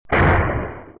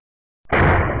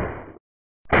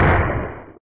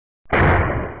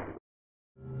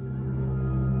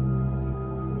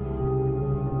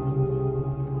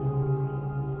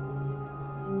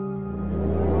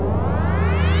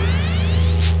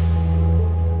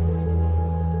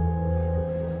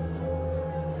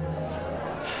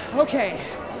Okay,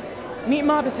 Meat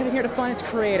Mob is heading here to find its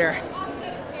creator.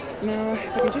 Now,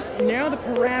 if I can just narrow the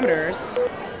parameters,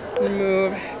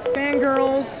 remove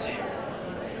fangirls,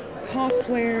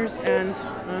 cosplayers, and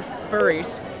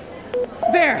furries.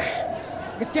 There!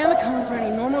 I can scan the code for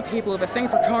any normal people with a thing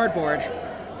for cardboard.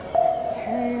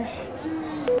 Okay.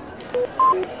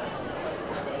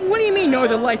 What do you mean no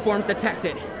other life forms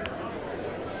detected?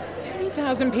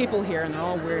 30,000 people here and they're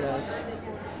all weirdos.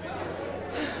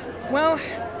 Well,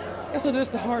 guess I'll do this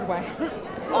the hard way.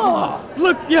 Oh,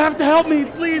 look, you have to help me,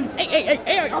 please.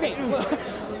 Hey, okay.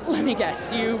 Let me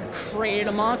guess, you created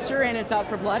a monster and it's out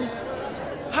for blood?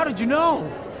 How did you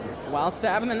know? Wild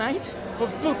stab in the night?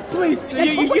 Please,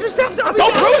 you just have to...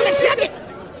 Don't ruin the ticket!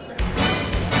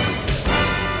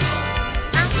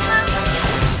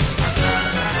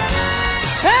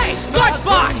 Hey,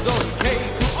 Lunchbox!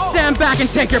 Stand back and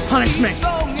take your punishment!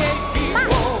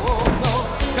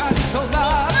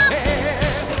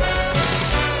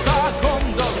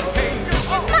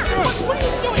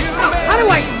 How do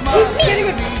I keep getting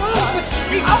it off the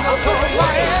tree?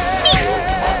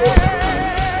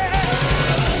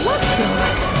 What the?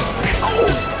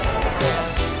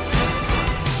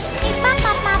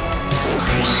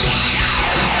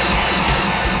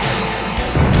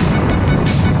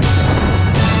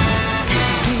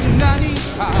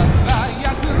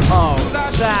 Oh,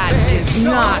 that is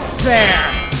not fair!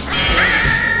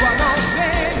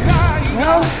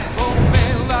 Well,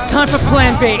 time for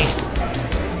Plan B.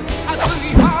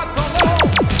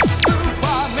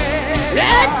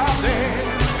 Let's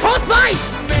cross fight!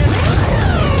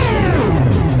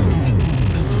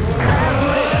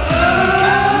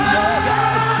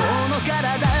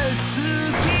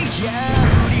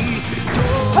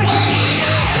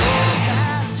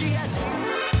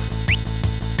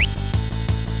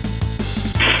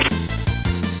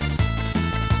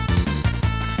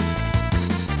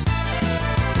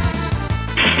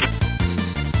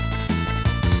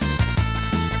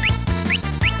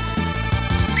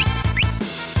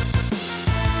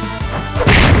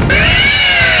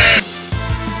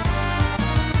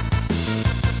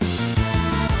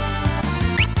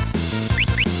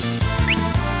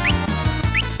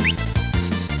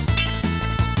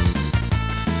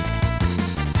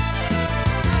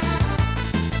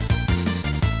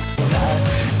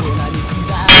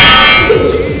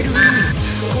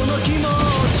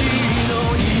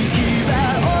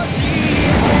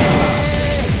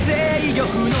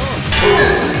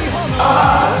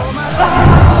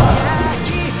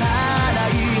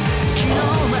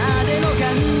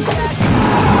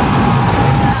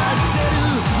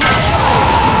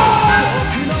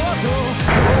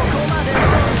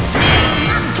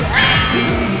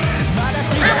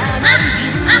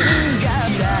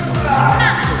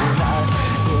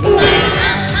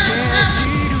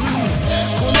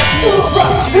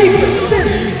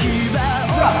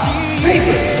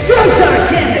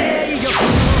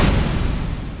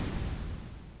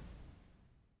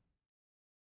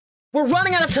 We're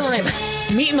running out of time!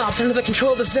 Meat Mob's under the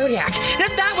control of the Zodiac, and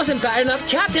if that wasn't bad enough,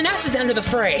 Captain S is under the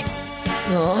fray!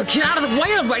 Oh, get out of the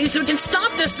way already so we can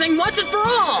stop this thing once and for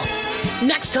all!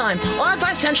 Next time,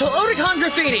 R5 Central Otakon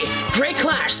Graffiti, Great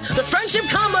Clash, the Friendship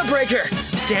Combo Breaker!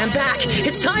 Stand back,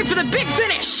 it's time for the big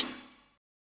finish!